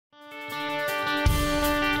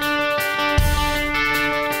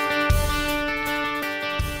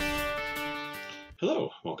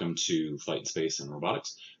Welcome to Flight and Space and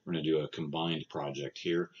Robotics. We're going to do a combined project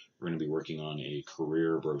here. We're going to be working on a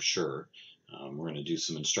career brochure. We're going to do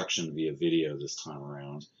some instruction via video this time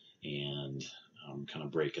around and kind of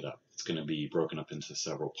break it up. It's going to be broken up into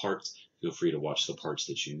several parts. Feel free to watch the parts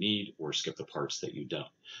that you need or skip the parts that you don't.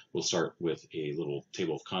 We'll start with a little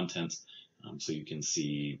table of contents so you can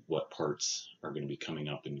see what parts are going to be coming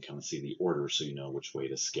up and kind of see the order so you know which way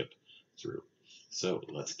to skip through. So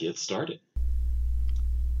let's get started.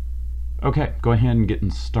 Okay, go ahead and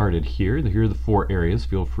get started here. Here are the 4 areas.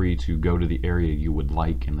 Feel free to go to the area you would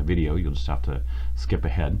like in the video. You'll just have to skip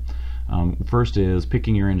ahead. First is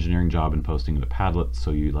picking your engineering job and posting it to Padlet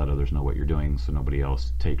so you let others know what you're doing so nobody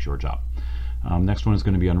else takes your job. Next one is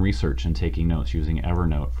going to be on research and taking notes using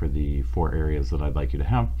Evernote for the 4 areas that I'd like you to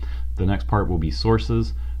have. The next part will be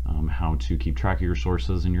sources, how to keep track of your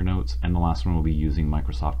sources in your notes, and the last one will be using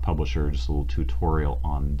Microsoft Publisher, just a little tutorial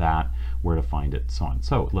on that, where to find it, so on.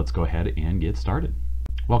 So let's go ahead and get started.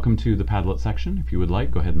 Welcome to the Padlet section. If you would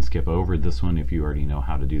like, go ahead and skip over this one if you already know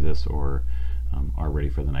how to do this or are ready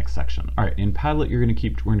for the next section. All right, in Padlet, we're going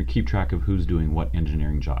to keep track of who's doing what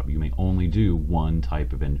engineering job. You may only do one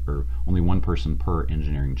type of or only one person per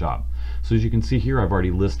engineering job. So as you can see here, I've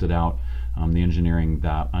already listed out the engineering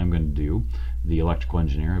that I'm going to do. The electrical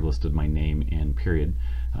engineer, I've listed my name and period.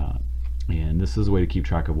 And this is a way to keep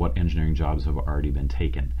track of what engineering jobs have already been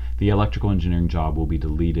taken. The electrical engineering job will be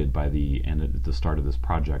deleted by the end at the start of this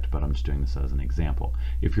project, but I'm just doing this as an example.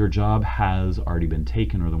 If your job has already been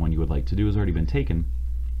taken, or the one you would like to do has already been taken,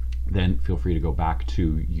 then feel free to go back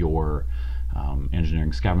to your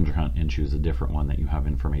engineering scavenger hunt and choose a different one that you have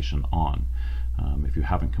information on. If you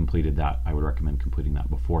haven't completed that, I would recommend completing that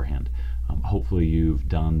beforehand. Hopefully you've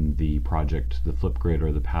done the project, the Flipgrid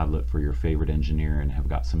or the Padlet for your favorite engineer and have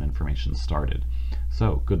got some information started.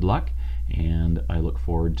 So good luck, and I look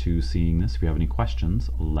forward to seeing this. If you have any questions,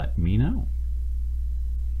 let me know.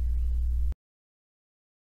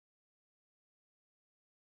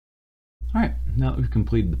 All right, now that we've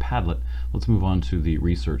completed the Padlet, let's move on to the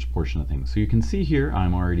research portion of things. So you can see here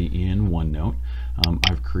I'm already in OneNote.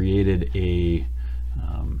 I've created a,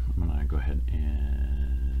 I'm going to go ahead and,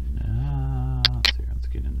 let's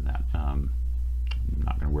get into that. I'm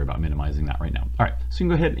not going to worry about minimizing that right now. All right, so you can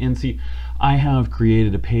go ahead and see I have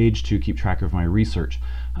created a page to keep track of my research.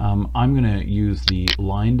 I'm going to use the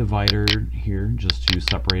line divider here just to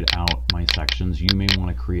separate out my sections. You may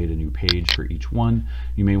want to create a new page for each one.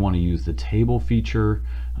 You may want to use the table feature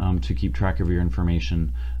to keep track of your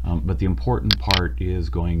information, but the important part is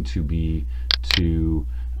going to be to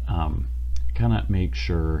kind of make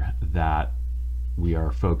sure that we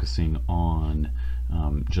are focusing on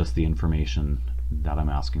just the information that I'm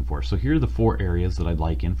asking for. So here are the 4 areas that I'd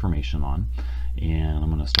like information on, and I'm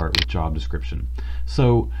going to start with job description.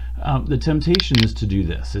 So the temptation is to do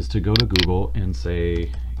this, is to go to Google and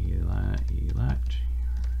say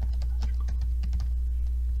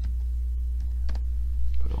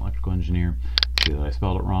electrical engineer. See that I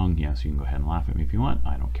spelled it wrong? Yes, you can go ahead and laugh at me if you want.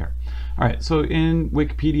 I don't care. All right, so in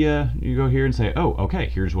Wikipedia, you go here and say, oh, okay,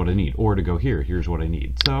 here's what I need. Or to go here, here's what I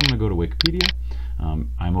need. So I'm going to go to Wikipedia.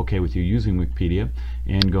 I'm okay with you using Wikipedia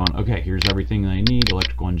and going, okay, here's everything that I need.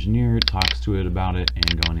 Electrical engineer, it talks to it about it,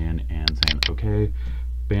 and going in and saying, okay,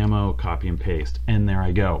 bammo, copy and paste, and there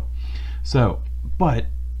I go. So, but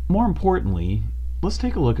more importantly, let's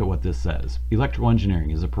take a look at what this says. Electrical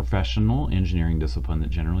engineering is a professional engineering discipline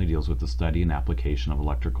that generally deals with the study and application of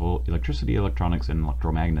electricity, electronics, and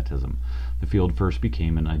electromagnetism. The field first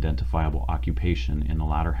became an identifiable occupation in the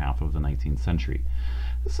latter half of the 19th century.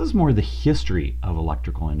 This is more the history of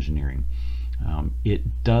electrical engineering.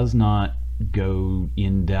 It does not go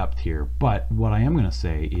in depth here, but what I am going to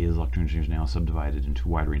say is electrical engineering is now subdivided into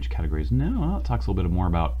a wide range of categories. Now it talks a little bit more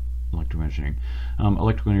about electrical engineering.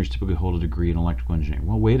 Electrical engineers typically hold a degree in electrical engineering.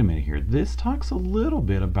 Well, wait a minute here. This talks a little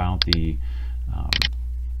bit about the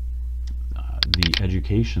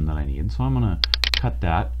education that I need. So I'm going to cut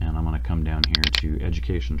that, and I'm going to come down here to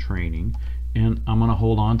education training, and I'm going to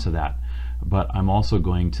hold on to that. But I'm also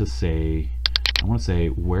going to say, I want to say,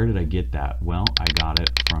 where did I get that? Well, I got it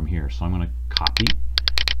from here. So I'm going to copy,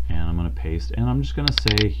 and I'm going to paste, and I'm just going to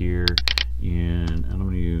say here, and I'm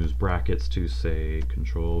going to use brackets to say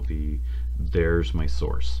Control V, there's my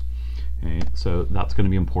source. Okay, so that's going to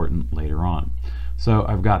be important later on. So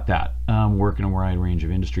I've got that. Work in a wide range of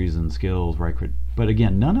industries and skills, right? But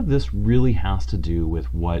again, none of this really has to do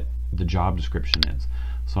with what the job description is.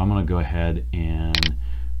 So I'm going to go ahead and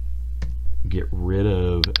get rid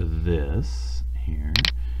of this here,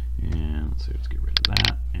 and let's get rid of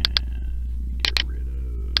that, and get rid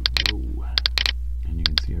of, whoa, and you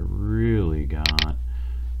can see I really got,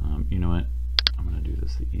 you know what, I'm going to do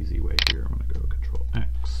this the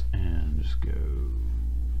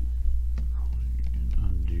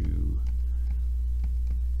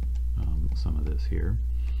some of this here.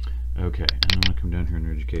 Okay, and I'm going to come down here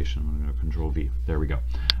under education. I'm going to go Control V. There we go.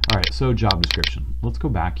 All right, so job description. Let's go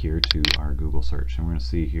back here to our Google search, and we're going to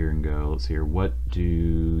see here and go. Let's see here. What do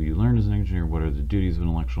you learn as an engineer? What are the duties of an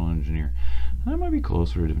electrical engineer? That might be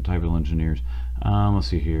closer to different type of engineers. Let's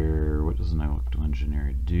see here. What does an electrical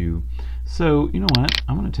engineer do? So you know what?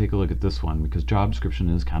 I'm going to take a look at this one because job description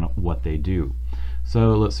is kind of what they do.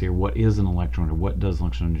 So let's see here. What is an electrical engineer? What does an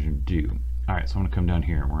electrical engineer do? All right, so I'm going to come down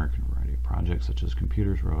here and work on a variety of projects such as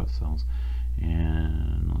computers, robots, cells,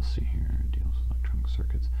 and let's see here, deals with electronic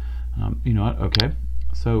circuits. You know what? Okay,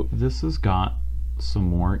 so this has got some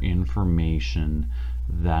more information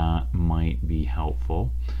that might be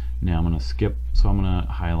helpful. Now I'm going to skip, so I'm going to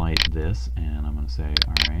highlight this, and I'm going to say,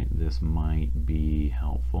 all right, this might be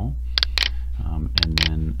helpful, and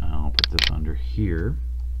then I'll put this under here,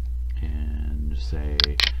 and say,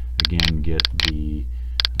 again, get the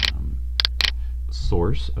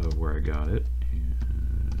source of where I got it,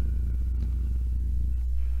 and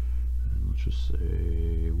let's just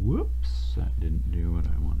say, whoops, that didn't do what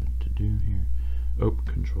I wanted to do here. Oh,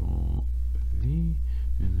 Control V,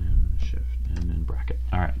 and then Shift, and then bracket.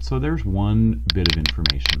 All right, so there's one bit of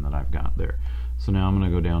information that I've got there. So now I'm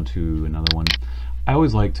going to go down to another one. I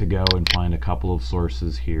always like to go and find a couple of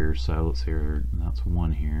sources here. So let's see here, that's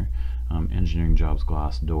one here, engineering jobs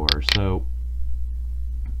Glassdoor. So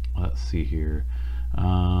let's see here.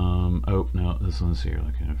 Oh no, this one's here.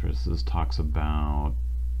 Looking for this talks about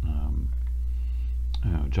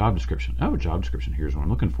job description. Oh, job description. Here's what I'm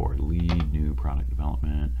looking for: lead new product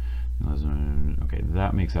development. Okay,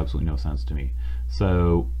 that makes absolutely no sense to me.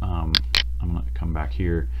 So I'm gonna come back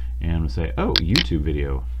here and I'm gonna say, oh, YouTube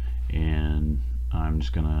video, and I'm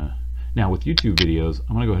just gonna now with YouTube videos,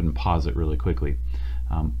 I'm gonna go ahead and pause it really quickly.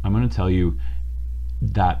 I'm gonna tell you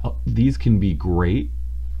that these can be great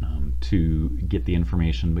to get the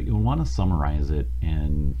information, but you'll want to summarize it,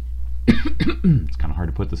 and it's kind of hard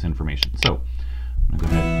to put this information. So I'm going to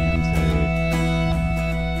go ahead and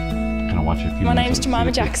say, kind of watch a few. My name's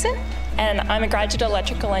Jemima Jackson, and I'm a graduate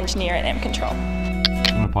electrical engineer at M Control. I'm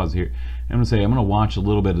going to pause here. I'm going to say I'm going to watch a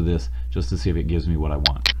little bit of this just to see if it gives me what I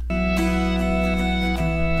want.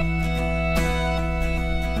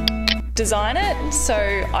 Design it, so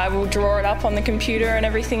I will draw it up on the computer and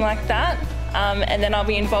everything like that. And then I'll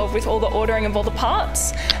be involved with all the ordering of all the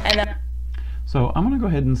parts. And then so I'm going to go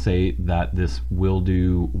ahead and say that this will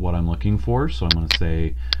do what I'm looking for. So I'm going to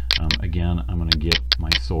say, again, I'm going to get my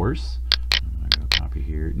source. I'm going to go copy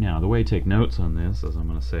here. Now, the way I take notes on this is I'm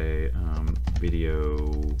going to say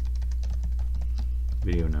video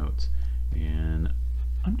notes. And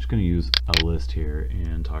I'm just going to use a list here,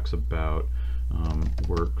 and talks about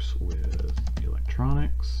works with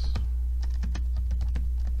electronics.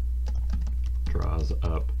 Draws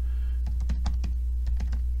up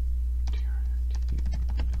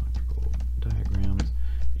electrical diagrams,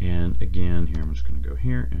 and again here I'm just going to go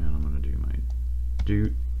here and I'm going to do my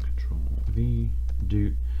doot, Control V,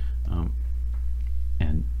 doot,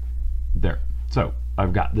 and there. So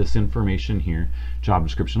I've got this information here, job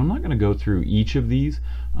description. I'm not going to go through each of these,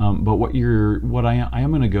 but I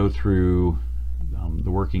am going to go through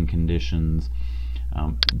the working conditions.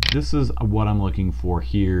 This is what I'm looking for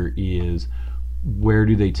here is, where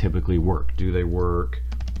do they typically work? Do they work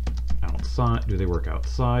outside? Do they work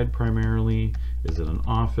outside primarily? Is it an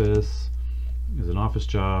office? Is it an office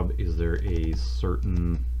job? Is there a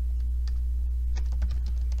certain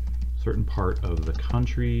part of the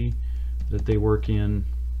country that they work in?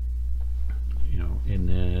 You know, and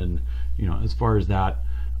then, you know, as far as that,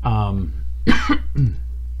 you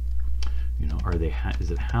know, are they? Is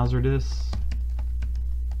it hazardous?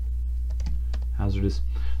 Hazardous.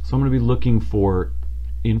 So I'm going to be looking for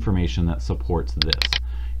information that supports this.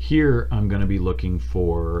 Here I'm going to be looking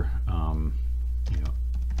for you know,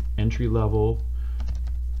 entry level,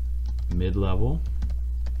 mid level,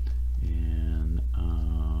 and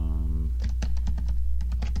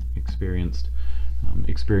experienced.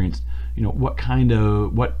 You know, what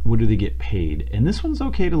do they get paid? And this one's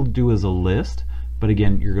okay to do as a list, but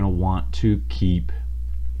again, you're going to want to keep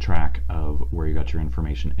track of where you got your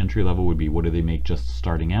information. Entry level would be, what do they make just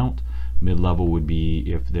starting out? Mid level would be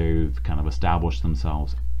if they've kind of established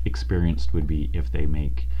themselves. Experienced would be if they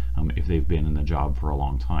make if they've been in the job for a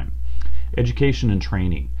long time. Education and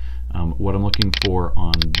training. What I'm looking for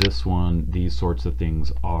on this one, these sorts of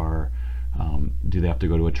things are, do they have to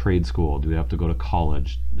go to a trade school? Do they have to go to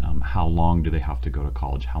college? How long do they have to go to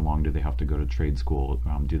college? How long do they have to go to trade school?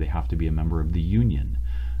 Do they have to be a member of the union?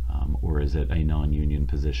 Or is it a non-union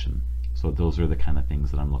position? So those are the kind of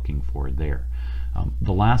things that I'm looking for there.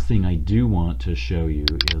 The last thing I do want to show you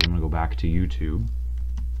is, I'm going to go back to YouTube,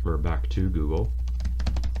 or back to Google,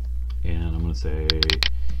 and I'm going to say,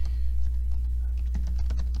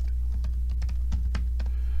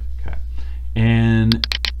 okay, and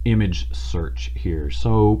image search here.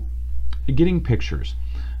 So getting pictures.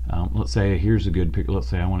 Let's say here's a good picture. Let's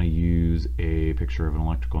say I want to use a picture of an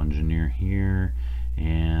electrical engineer here,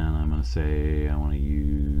 and I'm going to say I want to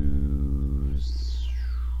use,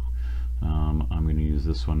 I'm going to use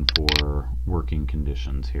this one for working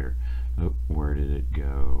conditions here. Oh, where did it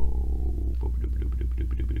go?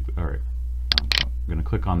 All right, I'm going to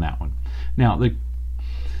click on that one. Now, the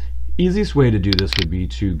easiest way to do this would be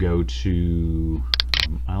to go to,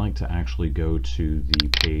 I like to actually go to the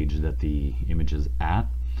page that the image is at.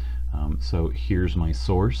 So here's my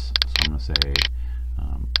source. So I'm going to say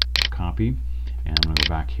copy, and I'm going to go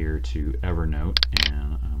back here to Evernote,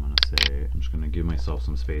 and I'm going to say, I'm just going to give myself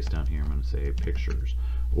some space down here. I'm going to say pictures,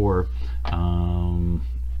 or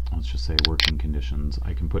let's just say working conditions.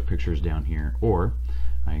 I can put pictures down here, or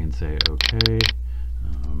I can say okay,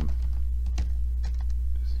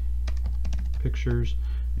 pictures,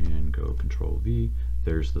 and go Control V.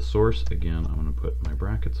 There's the source. Again, I'm going to put my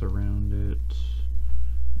brackets around it,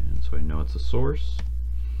 and so I know it's a source.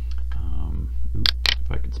 If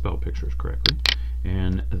I could spell pictures correctly.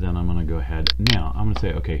 And then I'm going to go ahead. Now I'm going to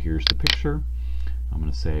say, okay, here's the picture. I'm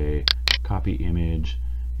going to say copy image,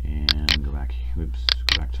 and go back. Oops,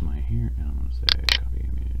 go back to my here, and I'm going to say copy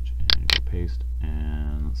image and go paste.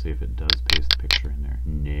 And let's see if it does paste the picture in there.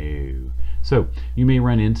 No. So you may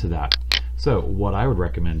run into that. So what I would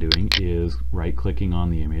recommend doing is right-clicking on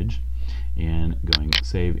the image and going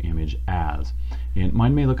Save Image As. And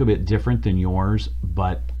mine may look a bit different than yours,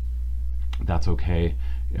 but that's okay.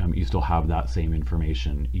 You still have that same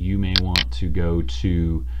information. You may want to go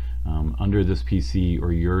to under this PC,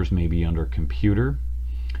 or yours may be under Computer,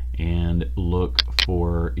 and look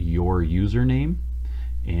for your username.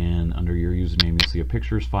 And under your username, you'll see a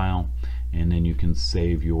pictures file, and then you can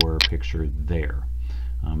save your picture there.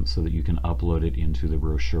 So that you can upload it into the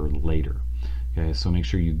brochure later. Okay, so make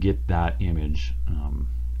sure you get that image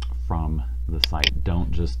from the site.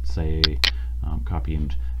 Don't just say copy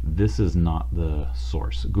image. This is not the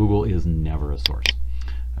source. Google is never a source.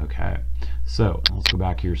 Okay, so let's go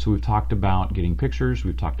back here. So we've talked about getting pictures,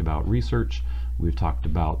 we've talked about research, we've talked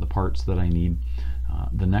about the parts that I need.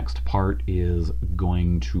 The next part is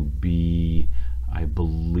going to be, I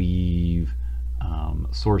believe,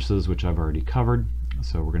 sources, which I've already covered.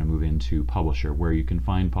 So we're going to move into Publisher, where you can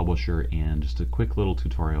find Publisher, and just a quick little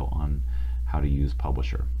tutorial on how to use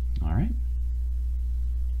Publisher. All right.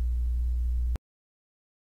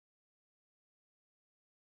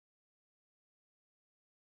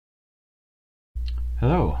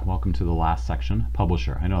 Hello, welcome to the last section,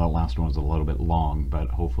 Publisher. I know that last one was a little bit long, but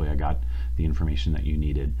hopefully I got the information that you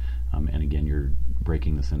needed. And again, you're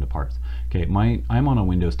breaking this into parts. Okay, I'm on a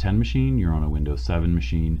Windows 10 machine, you're on a Windows 7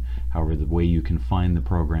 machine. However, the way you can find the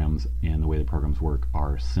programs and the way the programs work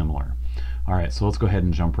are similar. All right, so let's go ahead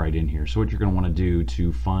and jump right in here. So what you're going to want to do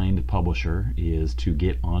to find Publisher is to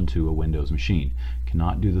get onto a Windows machine. You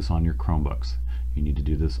cannot do this on your Chromebooks. You need to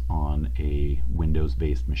do this on a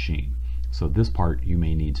Windows-based machine. So this part you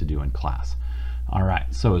may need to do in class. All right,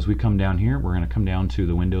 so as we come down here, we're going to come down to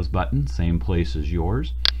the Windows button, same place as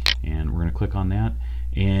yours, and we're going to click on that.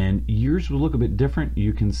 And yours will look a bit different.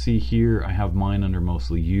 You can see here I have mine under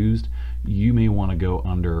mostly used. You may want to go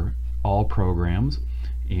under all programs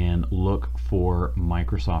and look for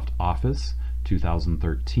Microsoft Office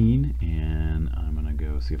 2013, and I'm going to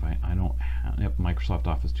go see if I don't have Microsoft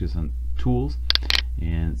Office 2000 Tools,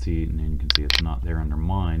 and see, and then you can see it's not there under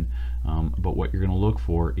mine. But what you're going to look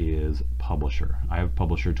for is Publisher. I have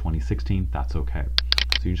Publisher 2016. That's okay.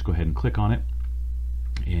 So you just go ahead and click on it,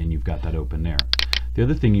 and you've got that open there. The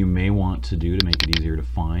other thing you may want to do to make it easier to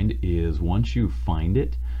find is, once you find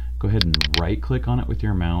it, go ahead and right click on it with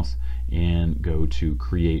your mouse and go to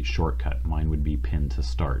Create Shortcut. Mine would be Pin to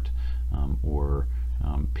Start, or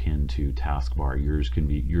Pin to Taskbar.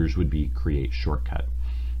 Yours would be Create Shortcut.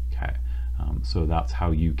 Okay. So that's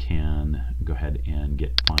how you can go ahead and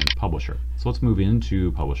find Publisher. So let's move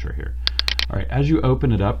into Publisher here. All right, as you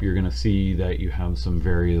open it up, you're going to see that you have some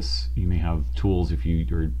various, you may have tools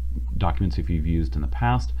or documents if you've used in the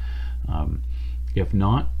past. If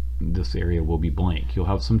not, this area will be blank. You'll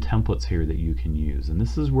have some templates here that you can use, and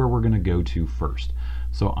this is where we're going to go to first.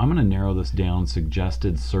 So I'm going to narrow this down,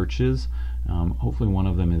 suggested searches. Hopefully one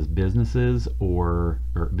of them is businesses or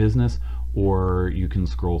business, or you can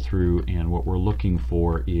scroll through, and what we're looking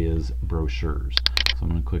for is brochures. So I'm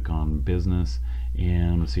going to click on business,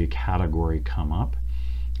 and we'll see a category come up.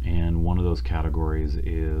 And one of those categories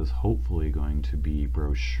is hopefully going to be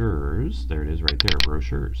brochures. There it is right there,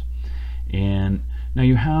 brochures. And now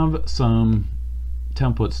you have some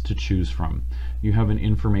templates to choose from. You have an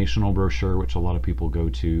informational brochure, which a lot of people go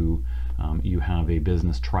to. You have a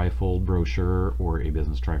business trifold brochure or a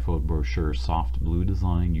business trifold brochure soft blue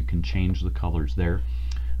design. You can change the colors there.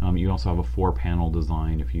 You also have a 4-panel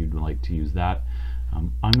design if you'd like to use that.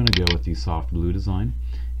 I'm going to go with the soft blue design,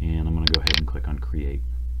 and I'm going to go ahead and click on Create.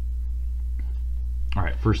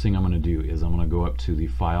 Alright, first thing I'm going to do is I'm going to go up to the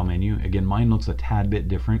File menu. Again, mine looks a tad bit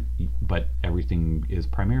different, but everything is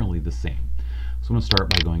primarily the same. So I'm going to start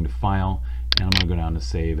by going to File, and I'm going to go down to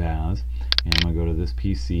Save As, and I'm going to go to this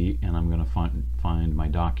PC, and I'm going to find my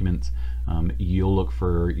documents. You'll look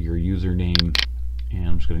for your username, and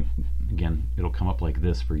I'm just going to, again, it'll come up like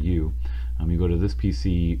this for you. You go to this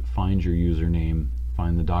PC, find your username,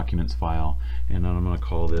 find the documents file, and then I'm going to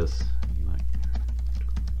call this,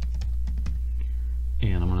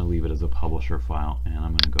 and I'm going to leave it as a publisher file, and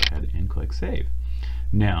I'm going to go ahead and click Save.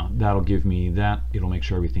 Now, that'll give me that. It'll make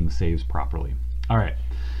sure everything saves properly. Alright,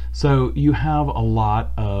 so you have a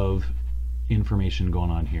lot of information going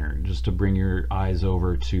on here. Just to bring your eyes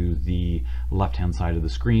over to the left-hand side of the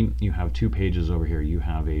screen, you have 2 pages over here. You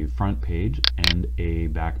have a front page and a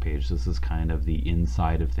back page. This is kind of the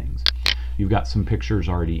inside of things. You've got some pictures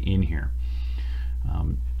already in here.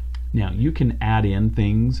 Now you can add in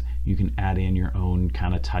things, you can add in your own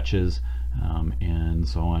kind of touches and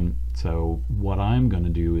so on. So what I'm going to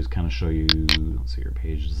do is kind of show you, let's see, your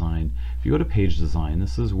page design. If you go to page design,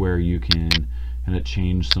 this is where you can kind of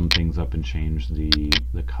change some things up and change the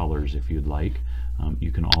colors if you'd like.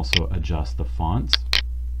 You can also adjust the fonts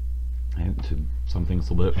to some things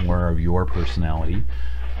a little bit more of your personality.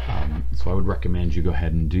 So I would recommend you go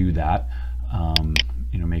ahead and do that.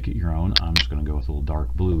 You know, make it your own. I'm just going to go with a little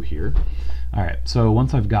dark blue here. Alright, so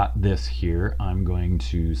once I've got this here, I'm going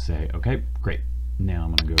to say, okay, great. Now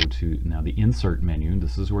I'm going to go to the insert menu.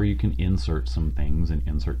 This is where you can insert some things and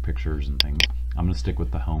insert pictures and things. I'm going to stick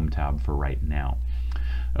with the home tab for right now.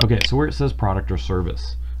 Okay, so where it says product or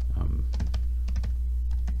service,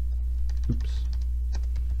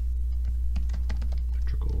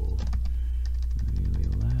 electrical,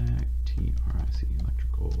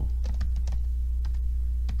 electrical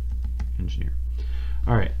engineer.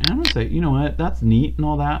 All right, and I'm going to say, you know what, that's neat and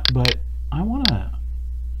all that, but I want to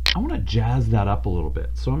jazz that up a little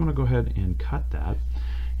bit. So I'm going to go ahead and cut that,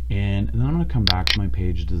 and then I'm going to come back to my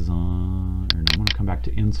page design, or no, I'm going to come back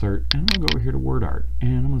to insert, and I'm going to go over here to word art,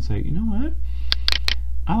 and I'm going to say, you know what,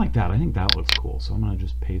 I like that. I think that looks cool. So I'm going to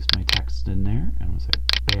just paste my text in there, and I'm going to say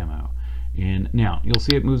bammo. And now you'll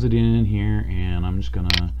see it moves it in here, and I'm just going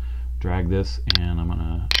to drag this, and I'm going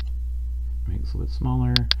to make this a little bit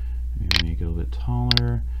smaller. Maybe make it a little bit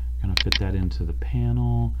taller, kind of fit that into the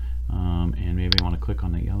panel, and maybe I want to click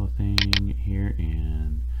on the yellow thing here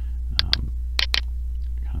and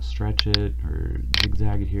kind of stretch it or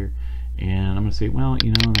zigzag it here, and I'm going to say, well,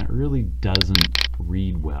 you know, that really doesn't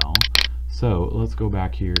read well, so let's go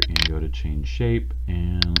back here and go to change shape,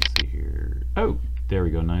 and let's see here, oh, there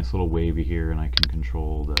we go, nice little wavy here, and I can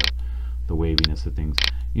control the waviness of things.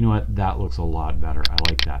 You know what, that looks a lot better. I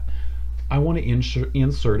like that. I want to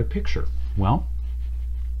insert a picture. Well,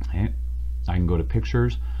 I can go to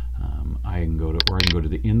pictures, I can go to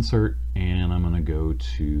the insert, and I'm going to go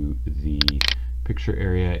to the picture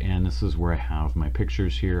area, and this is where I have my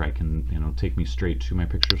pictures here. I can, you know, take me straight to my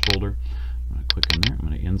pictures folder. I'm going to click in there, I'm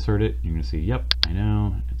going to insert it. You're going to see, yep, I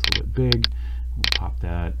know, it's a little bit big. We'll pop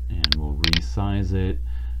that and we'll resize it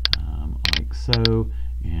like so,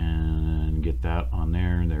 and get that on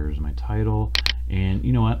there. There's my title. And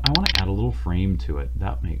you know what, I want to add a little frame to it.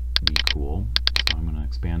 That might be cool. So I'm going to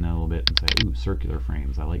expand that a little bit and say, ooh, circular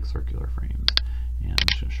frames. I like circular frames. And I'm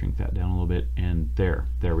just going to shrink that down a little bit, and there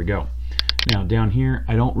we go. Now down here,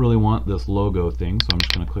 I don't really want this logo thing, so I'm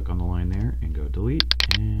just going to click on the line there and go delete.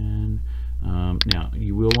 And now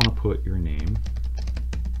you will want to put your name.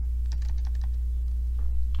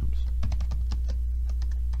 Oops.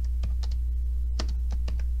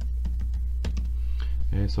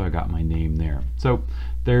 Okay, so I got my name there. So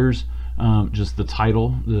there's just the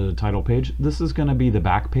title page. This is going to be the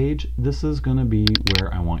back page. This is going to be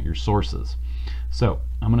where I want your sources. So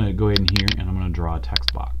I'm going to go ahead in here, and I'm going to draw a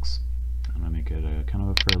text box. I'm going to make it a kind of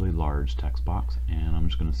a fairly large text box, and I'm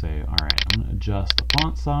just going to say, all right, I'm going to adjust the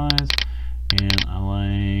font size, and I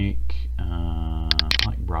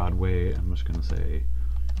like Broadway. I'm just going to say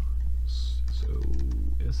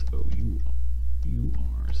S-O-U-R-C-E-S,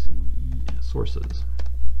 sources.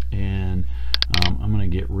 And I'm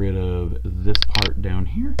going to get rid of this part down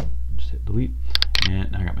here. Just hit delete,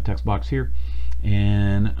 and I got my text box here.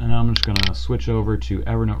 And I'm just going to switch over to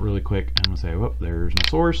Evernote really quick. I'm going to say, whoop, there's my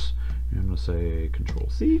source. And I'm going to say Control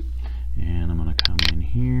C, and I'm going to come in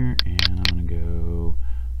here, and I'm going to go,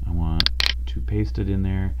 I want to paste it in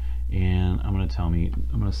there, and I'm going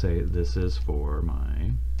to say this is for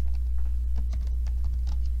my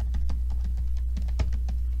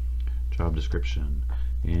job description,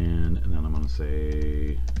 and then I'm going to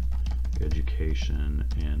say education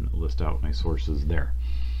and list out my sources there.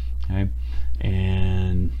 Okay,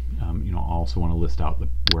 and I also want to list out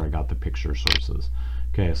where I got the picture sources.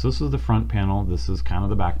 Okay, so this is the front panel. This is kind of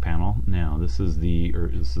the back panel. Now this is the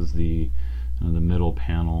middle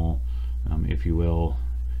panel, if you will.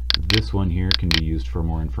 This one here can be used for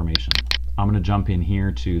more information. I'm going to jump in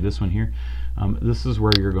here to this one here. This is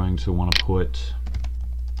where you're going to want to put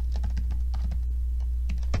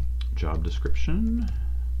job description,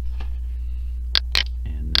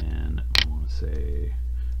 and then I want to say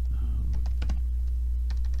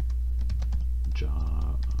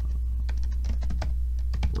job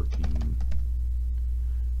working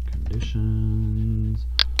conditions,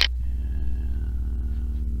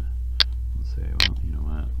 and let's say, well, you know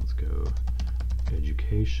what, let's go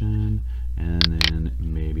education, and then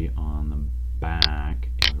maybe on the back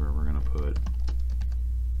is where we're going to put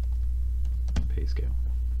pay scale.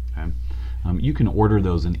 Okay, you can order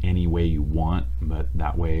those in any way you want, but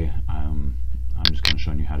that way I'm just kind of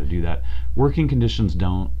showing you how to do that. Working conditions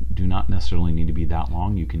do not necessarily need to be that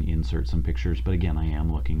long. You can insert some pictures, but again, I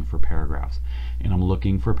am looking for paragraphs, and I'm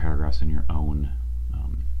looking for paragraphs in your own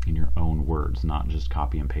words, not just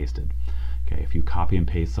copy and pasted. Okay, if you copy and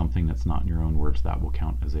paste something that's not in your own words, that will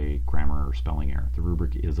count as a grammar or spelling error. The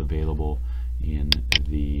rubric is available in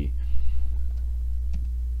the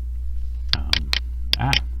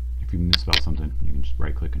if you misspell something, you can just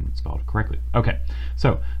right click and spell it correctly. Okay,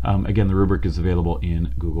 so again, the rubric is available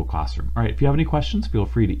in Google Classroom. All right, if you have any questions, feel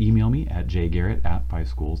free to email me at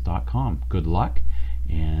jgarrett@5schools.com. Good luck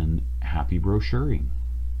and happy brochuring.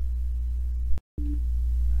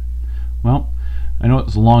 Well, I know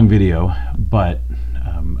it's a long video, but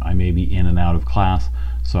I may be in and out of class,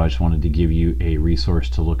 so I just wanted to give you a resource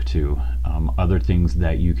to look to. Other things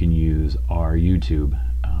that you can use are YouTube.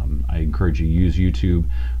 I encourage you to use YouTube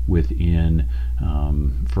within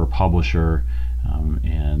for Publisher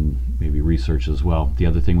and maybe research as well. The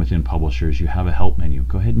other thing within Publisher is you have a help menu.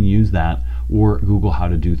 Go ahead and use that, or Google how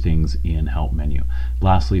to do things in help menu.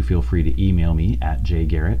 Lastly, feel free to email me at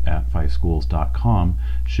jgarrett@5schools.com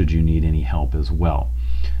should you need any help as well.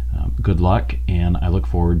 Good luck, and I look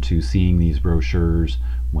forward to seeing these brochures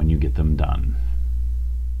when you get them done.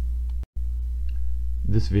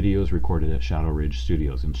 This video is recorded at Shadow Ridge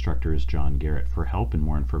Studios. Instructor is John Garrett. For help and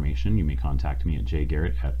more information, you may contact me at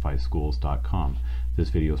jgarrett@5schools.com. This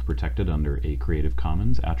video is protected under a Creative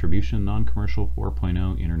Commons Attribution Non-Commercial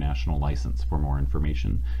 4.0 International License. For more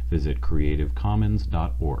information, visit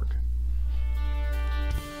creativecommons.org.